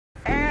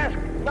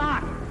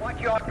not what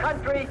your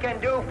country can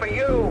do for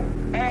you.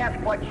 Ask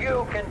what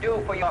you can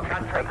do for your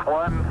country.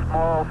 One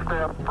small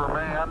step for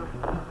man,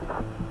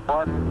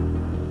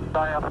 one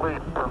giant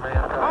leap for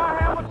mankind. I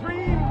have a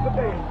dream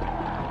today.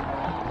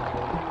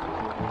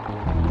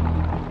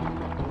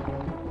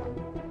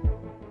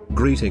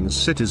 Greetings,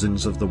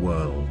 citizens of the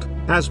world.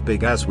 As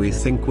big as we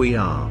think we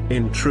are,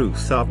 in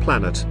truth our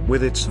planet,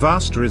 with its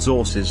vast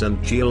resources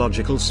and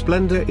geological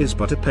splendor, is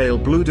but a pale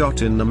blue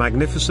dot in the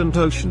magnificent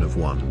ocean of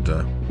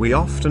wonder. We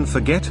often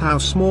forget how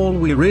small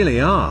we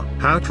really are,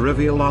 how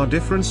trivial our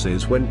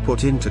differences when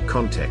put into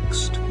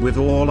context. With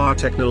all our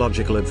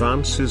technological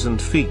advances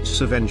and feats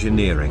of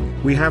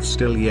engineering, we have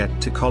still yet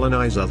to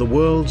colonize other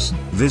worlds,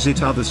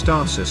 visit other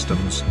star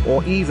systems,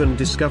 or even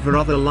discover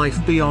other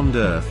life beyond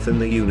Earth in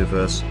the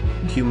universe.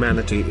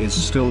 Humanity is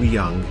still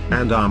young,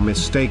 and our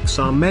mistakes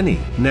are many.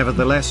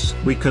 Nevertheless,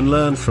 we can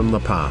learn from the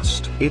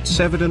past. It's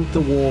evident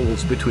the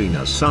walls between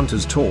us aren't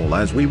as tall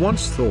as we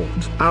once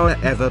thought. Our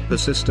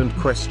ever-persistent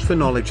quest for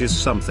knowledge is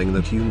something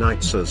that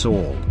unites us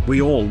all.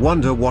 We all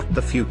wonder what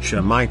the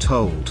future might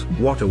hold,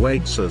 what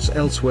awaits us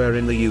elsewhere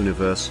in the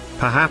universe.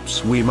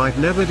 Perhaps we might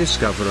never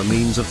discover a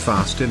means of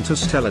fast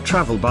interstellar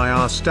travel by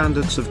our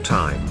standards of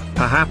time.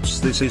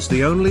 Perhaps this is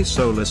the only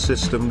solar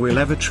system we'll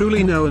ever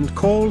truly know and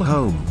call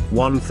home.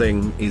 One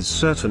thing is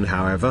certain,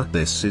 however,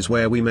 this is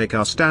where we make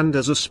our stand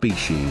as a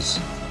species.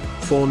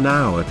 For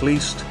now at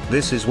least,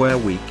 this is where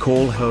we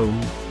call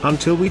home.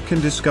 Until we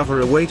can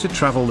discover a way to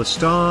travel the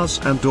stars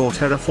and/or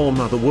terraform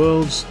other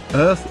worlds,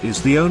 Earth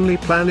is the only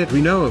planet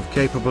we know of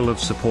capable of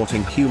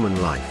supporting human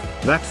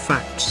life. That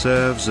fact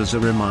serves as a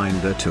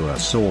reminder to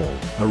us all,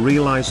 a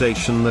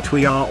realization that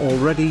we are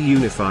already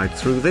unified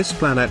through this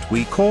planet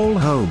we call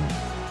home.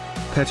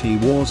 Petty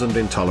wars and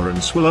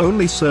intolerance will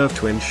only serve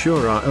to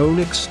ensure our own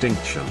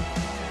extinction.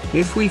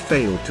 If we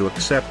fail to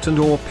accept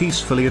and/or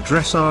peacefully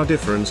address our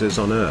differences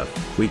on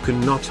Earth, we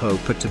cannot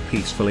hope to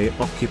peacefully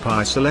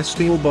occupy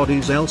celestial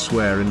bodies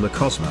elsewhere in the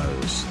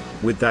cosmos.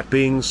 With that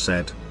being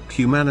said,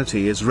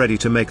 humanity is ready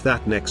to make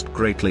that next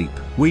great leap.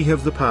 We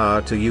have the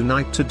power to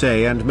unite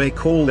today and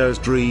make all those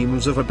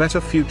dreams of a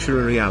better future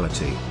a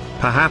reality.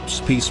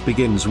 Perhaps peace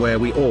begins where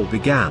we all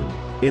began,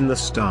 in the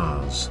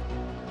stars.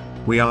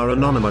 We are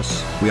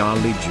anonymous, we are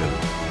legion,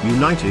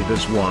 united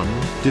as one,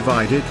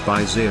 divided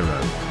by zero.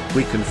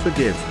 We can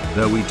forgive,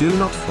 though we do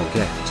not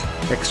forget.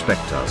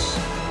 Expect us.